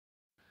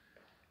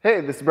Hey,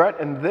 this is Brett,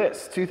 and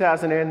this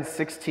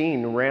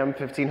 2016 Ram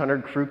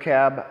 1500 Crew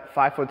Cab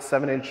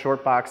 5'7"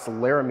 Shortbox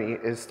Laramie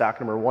is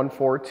stock number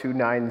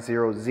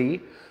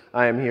 14290Z.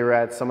 I am here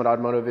at Summit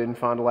Automotive in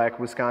Fond du Lac,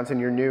 Wisconsin,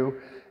 your new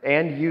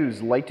and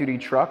used light-duty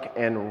truck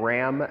and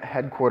Ram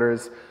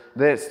headquarters.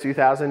 This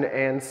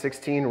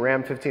 2016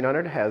 Ram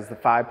 1500 has the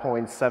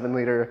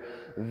 5.7-liter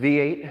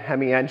V8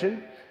 Hemi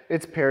engine.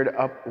 It's paired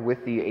up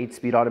with the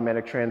 8-speed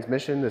automatic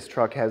transmission. This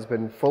truck has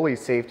been fully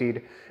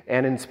safetied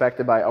and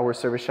inspected by our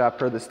service shop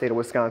per the state of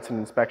Wisconsin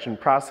inspection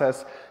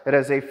process. It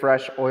has a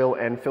fresh oil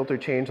and filter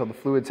change. All the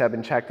fluids have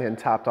been checked and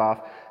topped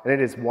off, and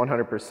it is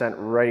 100%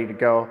 ready to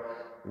go.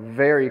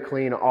 Very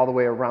clean all the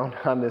way around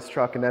on this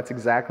truck, and that's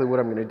exactly what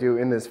I'm going to do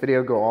in this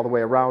video. Go all the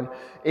way around,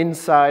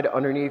 inside,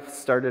 underneath,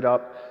 start it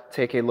up,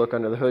 take a look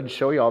under the hood,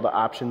 show you all the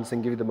options,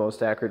 and give you the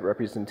most accurate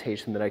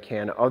representation that I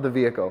can of the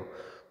vehicle.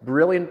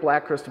 Brilliant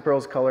black crystal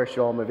pearls color.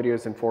 Show all my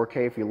videos in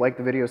 4K. If you like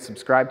the video,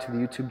 subscribe to the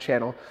YouTube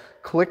channel,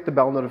 click the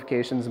bell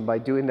notifications, and by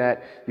doing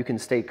that, you can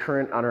stay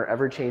current on our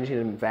ever-changing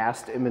and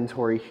vast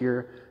inventory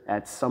here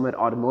at Summit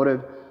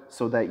Automotive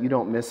so that you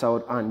don't miss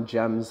out on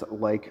gems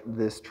like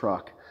this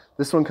truck.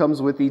 This one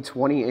comes with the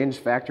 20-inch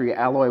factory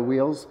alloy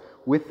wheels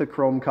with the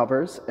chrome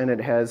covers, and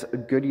it has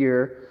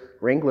Goodyear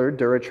Wrangler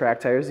Duratrac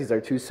tires. These are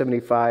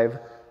 275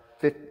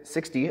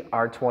 60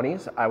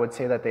 R20s. I would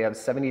say that they have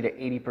 70 to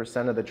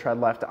 80% of the tread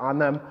left on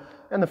them,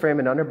 and the frame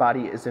and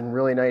underbody is in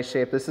really nice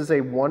shape. This is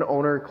a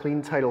one-owner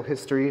clean title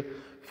history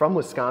from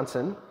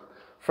Wisconsin.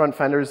 Front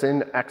fender's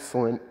in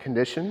excellent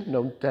condition,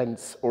 no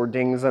dents or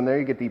dings on there.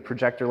 You get the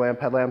projector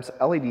lamp headlamps,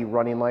 LED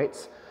running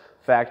lights,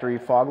 factory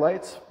fog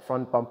lights,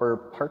 front bumper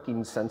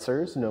parking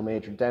sensors, no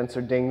major dents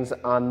or dings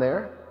on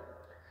there.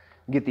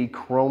 You get the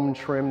chrome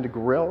trimmed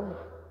grille.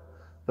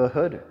 The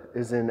hood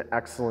is in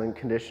excellent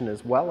condition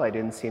as well. I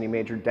didn't see any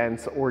major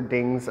dents or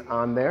dings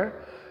on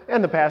there.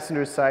 And the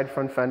passenger side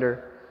front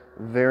fender,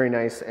 very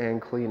nice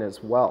and clean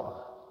as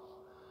well.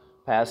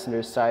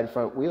 Passenger side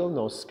front wheel,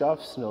 no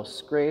scuffs, no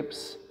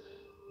scrapes,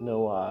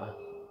 no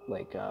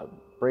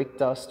brake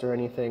dust or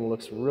anything.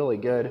 Looks really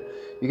good.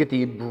 You get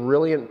the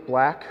brilliant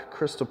black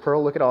crystal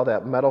pearl. Look at all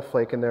that metal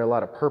flake in there. A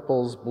lot of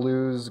purples,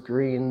 blues,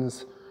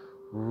 greens.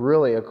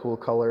 Really a cool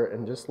color,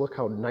 and just look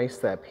how nice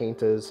that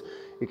paint is.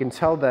 You can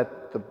tell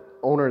that the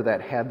owner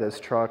that had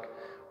this truck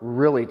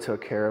really took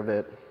care of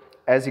it.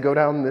 As you go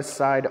down this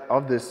side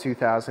of this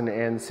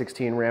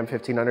 2016 Ram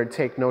 1500,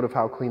 take note of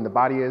how clean the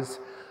body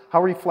is,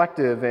 how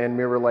reflective and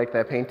mirror-like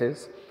that paint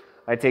is.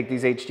 I take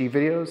these HD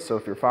videos, so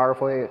if you're far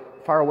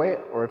away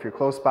or if you're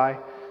close by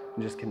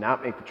and just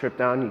cannot make the trip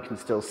down, you can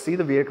still see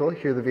the vehicle,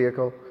 hear the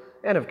vehicle,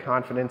 and have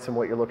confidence in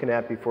what you're looking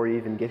at before you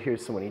even get here.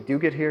 So when you do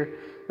get here,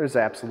 there's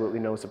absolutely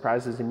no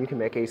surprises, and you can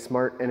make a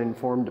smart and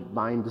informed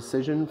buying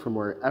decision from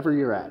wherever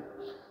you're at.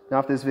 Now,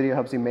 if this video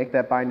helps you make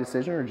that buying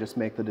decision or just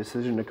make the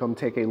decision to come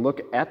take a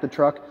look at the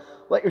truck,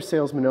 let your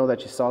salesman know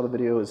that you saw the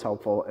video is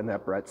helpful and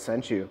that Brett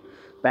sent you.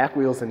 Back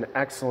wheel's in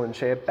excellent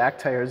shape. Back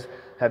tires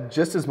have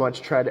just as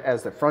much tread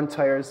as the front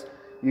tires.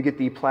 You get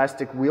the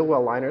plastic wheel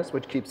well liners,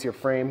 which keeps your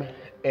frame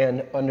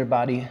and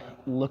underbody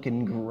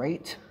looking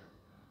great.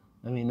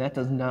 I mean, that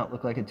does not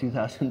look like a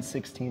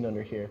 2016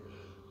 under here.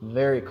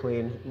 Very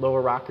clean.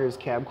 Lower rockers,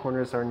 cab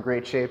corners are in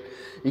great shape.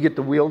 You get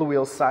the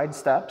wheel-to-wheel side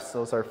steps.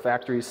 Those are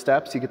factory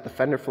steps. You get the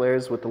fender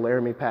flares with the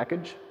Laramie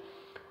package.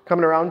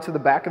 Coming around to the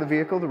back of the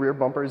vehicle, the rear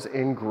bumper's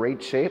in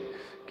great shape.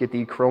 Get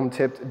the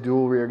chrome-tipped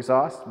dual rear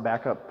exhaust,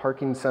 backup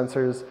parking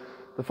sensors,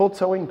 the full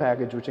towing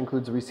package, which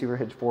includes a receiver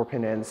hitch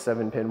 4-pin and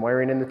 7-pin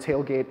wiring, and the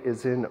tailgate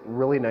is in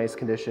really nice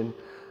condition.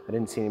 I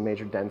didn't see any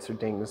major dents or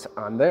dings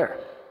on there.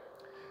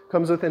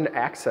 Comes with an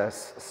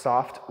Access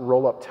soft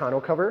roll-up tonneau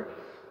cover.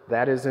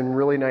 That is in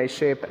really nice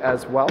shape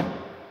as well.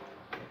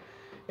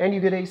 And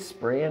you get a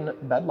spray-in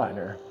bed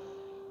liner.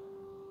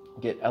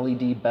 Get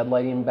LED bed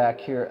lighting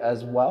back here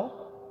as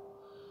well.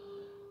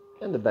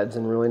 And the bed's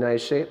in really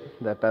nice shape.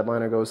 That bed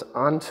liner goes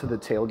onto the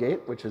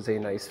tailgate, which is a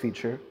nice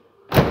feature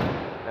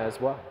as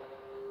well.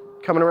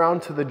 Coming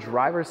around to the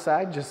driver's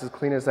side, just as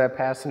clean as that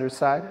passenger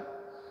side.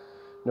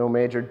 No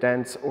major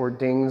dents or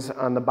dings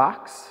on the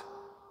box.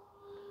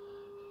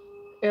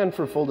 And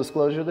for full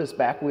disclosure, this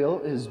back wheel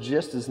is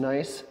just as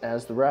nice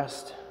as the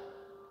rest.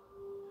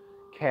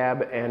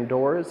 Cab and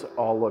doors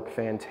all look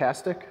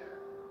fantastic.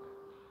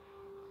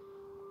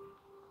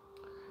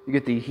 You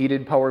get the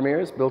heated power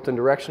mirrors, built-in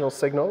directional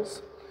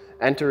signals,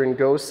 enter and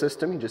go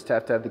system. You just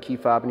have to have the key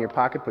fob in your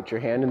pocket, put your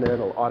hand in there,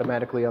 it'll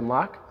automatically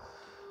unlock.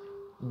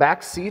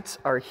 Back seats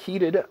are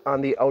heated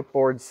on the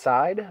outboard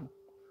side.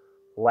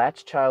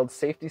 Latch child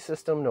safety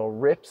system, no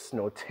rips,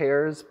 no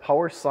tears.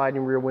 Power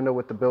sliding rear window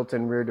with the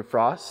built-in rear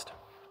defrost.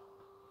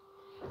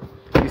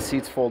 These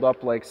seats fold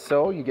up like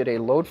so. You get a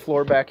load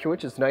floor back here,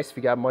 which is nice if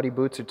you got muddy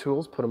boots or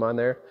tools, put them on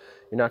there.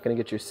 You're not going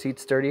to get your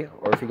seats dirty.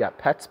 Or if you got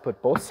pets,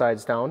 put both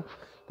sides down.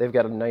 They've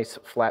got a nice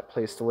flat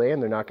place to lay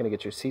and they're not going to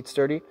get your seats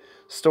dirty.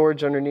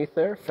 Storage underneath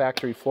there,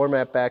 factory floor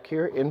mat back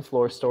here,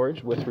 in-floor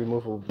storage with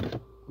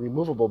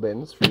removable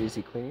bins for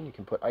easy cleaning. You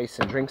can put ice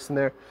and drinks in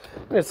there,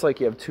 and it's like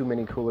you have 2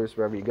 mini coolers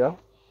wherever you go.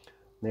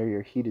 There are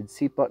your heated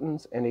seat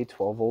buttons and a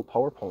 12-volt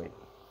power point.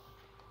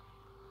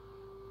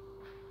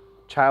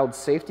 Child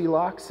safety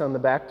locks on the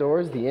back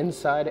doors. The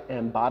inside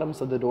and bottoms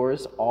of the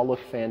doors all look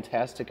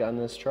fantastic on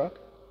this truck.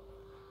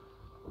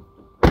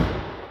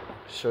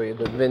 Show you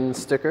the VIN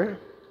sticker.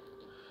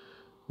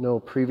 No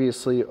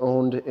previously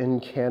owned in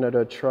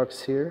Canada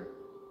trucks here.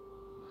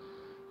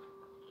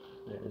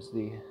 There's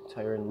the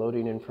tire and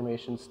loading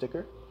information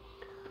sticker.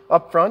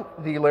 Up front,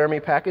 the Laramie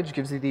package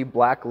gives you the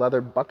black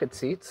leather bucket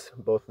seats.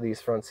 Both of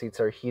these front seats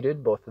are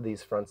heated, both of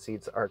these front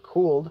seats are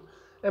cooled,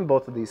 and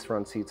both of these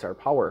front seats are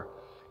power.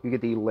 You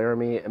get the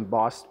Laramie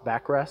embossed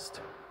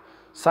backrest,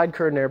 side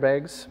curtain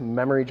airbags,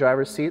 memory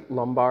driver's seat,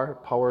 lumbar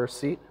power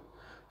seat,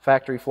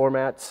 factory floor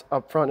mats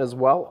up front as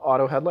well,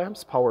 auto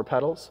headlamps, power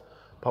pedals,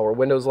 power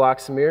windows,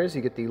 locks, and mirrors.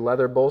 You get the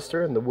leather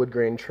bolster and the wood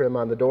grain trim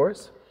on the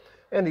doors.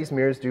 And these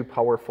mirrors do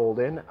power fold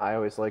in. I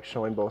always like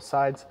showing both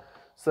sides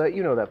so that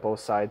you know that both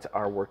sides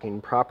are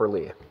working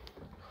properly.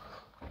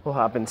 We'll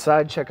hop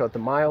inside, check out the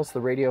miles,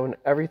 the radio, and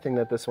everything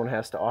that this one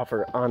has to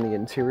offer on the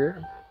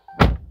interior.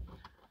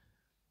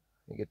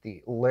 You get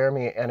the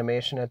Laramie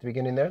animation at the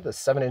beginning there, the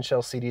 7-inch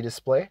LCD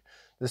display.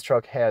 This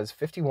truck has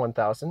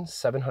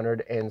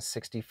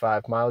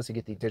 51,765 miles. You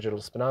get the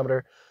digital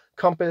speedometer,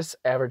 compass,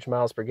 average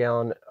miles per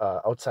gallon,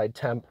 outside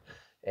temp,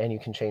 and you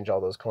can change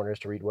all those corners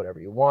to read whatever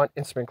you want.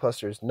 Instrument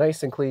cluster is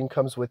nice and clean,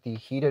 comes with the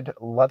heated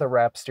leather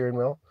wrap steering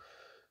wheel.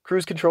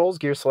 Cruise controls,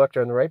 gear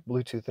selector on the right,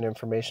 Bluetooth and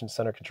information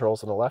center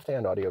controls on the left,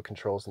 and audio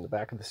controls in the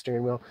back of the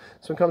steering wheel.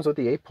 This one comes with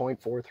the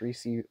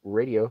 8.43C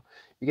radio.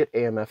 You get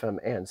AM, FM,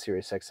 and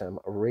Sirius XM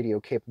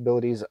radio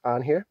capabilities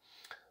on here.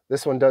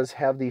 This one does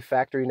have the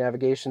factory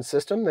navigation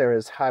system. There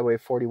is Highway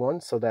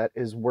 41, so that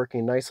is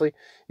working nicely.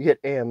 You get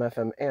AM,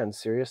 FM, and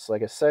Sirius.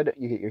 Like I said,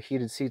 you get your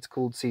heated seats,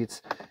 cooled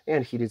seats,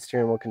 and heated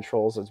steering wheel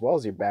controls, as well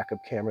as your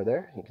backup camera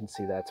there. You can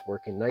see that's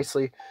working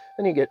nicely.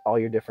 Then you get all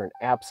your different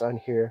apps on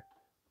here,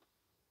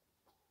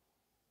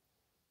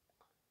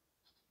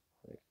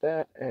 like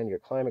that, and your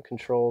climate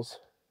controls.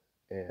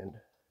 And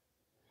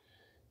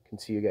you can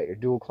see you got your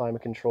dual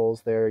climate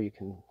controls there. You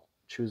can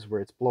choose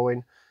where it's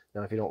blowing.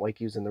 Now, if you don't like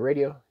using the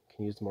radio,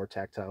 use the more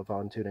tactile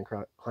volume and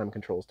climate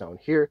controls down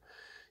here.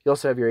 You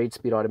also have your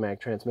 8-speed automatic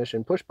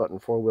transmission, push button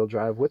 4-wheel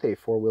drive with a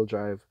 4-wheel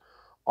drive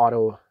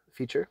auto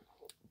feature,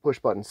 push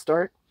button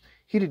start,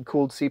 heated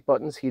cooled seat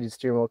buttons, heated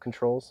steering wheel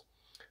controls,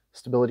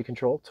 stability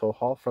control, tow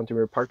haul, front and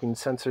rear parking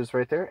sensors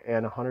right there,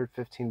 and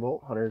 115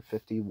 volt,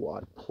 150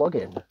 watt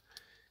plug-in.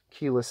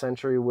 Keyless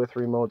entry with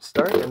remote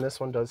start, and this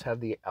one does have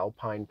the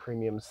Alpine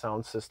premium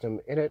sound system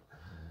in it.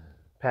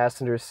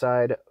 Passenger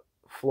side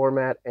floor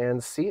mat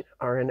and seat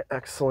are in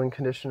excellent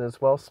condition as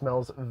well.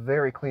 Smells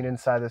very clean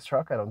inside this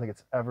truck. I don't think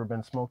it's ever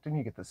been smoked in.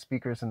 You get the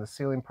speakers in the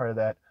ceiling, part of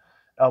that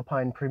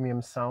Alpine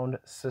premium sound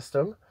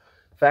system.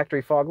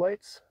 Factory fog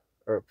lights,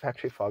 or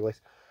factory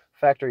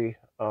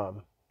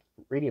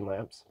reading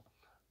lamps,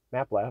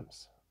 map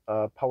lamps,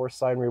 power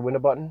slide and rear window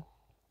button,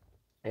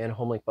 and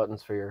Homelink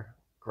buttons for your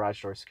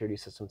garage door security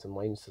systems and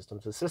lane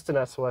systems. Assistant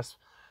SOS,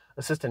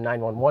 assistant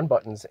 911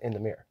 buttons in the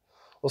mirror.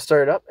 We'll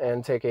start it up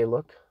and take a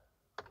look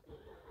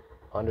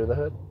under the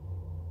hood.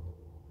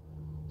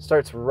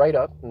 Starts right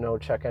up, no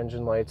check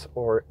engine lights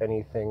or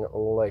anything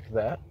like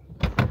that.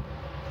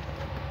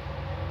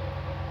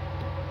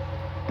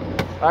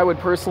 I would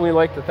personally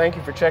like to thank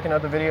you for checking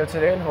out the video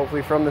today, and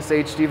hopefully from this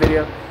HD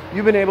video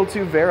you've been able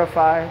to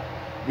verify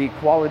the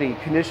quality,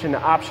 condition,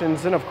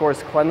 options, and of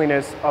course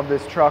cleanliness of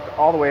this truck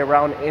all the way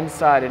around,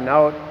 inside and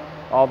out.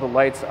 All the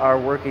lights are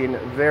working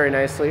very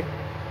nicely.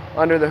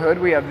 Under the hood,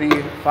 we have the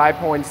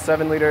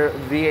 5.7 liter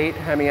V8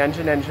 Hemi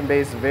engine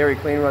base, very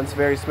clean, runs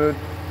very smooth.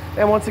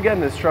 And once again,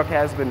 this truck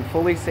has been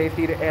fully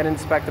safetied and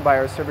inspected by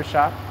our service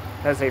shop.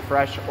 Has a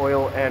fresh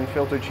oil and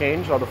filter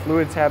change. All the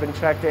fluids have been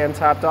checked and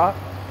topped off.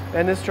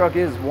 And this truck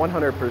is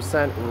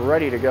 100%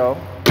 ready to go.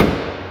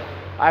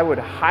 I would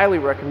highly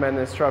recommend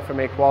this truck from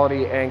a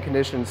quality and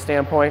condition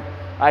standpoint.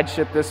 I'd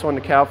ship this one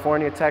to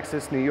California,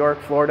 Texas, New York,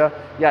 Florida.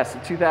 Yes,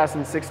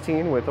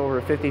 2016 with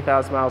over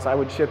 50,000 miles. I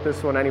would ship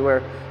this one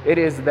anywhere. It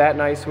is that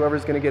nice.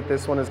 Whoever's going to get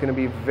this one is going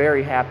to be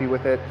very happy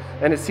with it.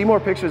 And to see more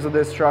pictures of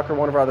this truck or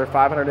one of our other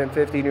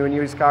 550 new and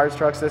used cars,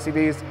 trucks,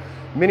 SUVs,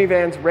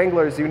 minivans,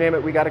 Wranglers, you name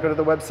it, we got to go to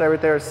the website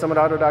right there,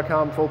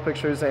 summitauto.com. Full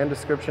pictures and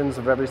descriptions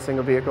of every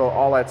single vehicle,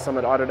 all at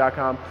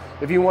summitauto.com.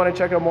 If you want to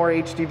check out more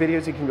HD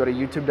videos, you can go to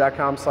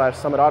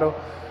youtube.com/summitauto.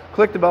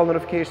 Click the bell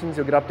notifications.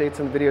 You'll get updates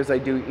on the videos I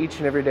do each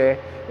and every day,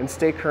 and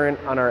stay current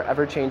on our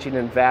ever-changing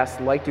and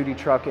vast light-duty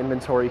truck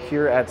inventory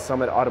here at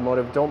Summit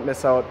Automotive. Don't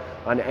miss out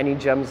on any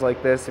gems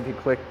like this if you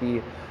click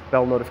the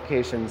bell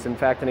notifications. In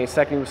fact, in a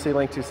second, you'll see a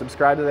link to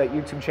subscribe to that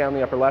YouTube channel in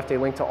the upper left, a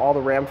link to all the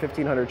Ram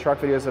 1500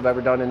 truck videos I've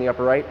ever done in the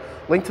upper right,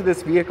 link to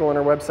this vehicle on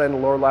our website in the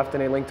lower left,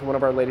 and a link to one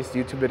of our latest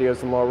YouTube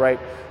videos in the lower right.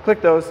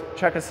 Click those,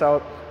 check us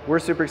out. We're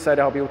super excited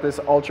to help you with this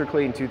ultra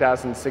clean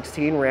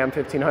 2016 Ram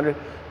 1500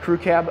 Crew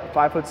Cab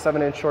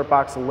 5'7"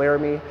 Shortbox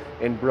Laramie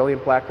in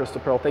brilliant black crystal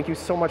pearl. Thank you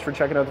so much for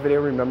checking out the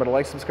video. Remember to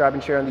like, subscribe,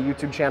 and share on the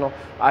YouTube channel.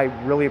 I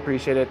really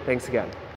appreciate it. Thanks again.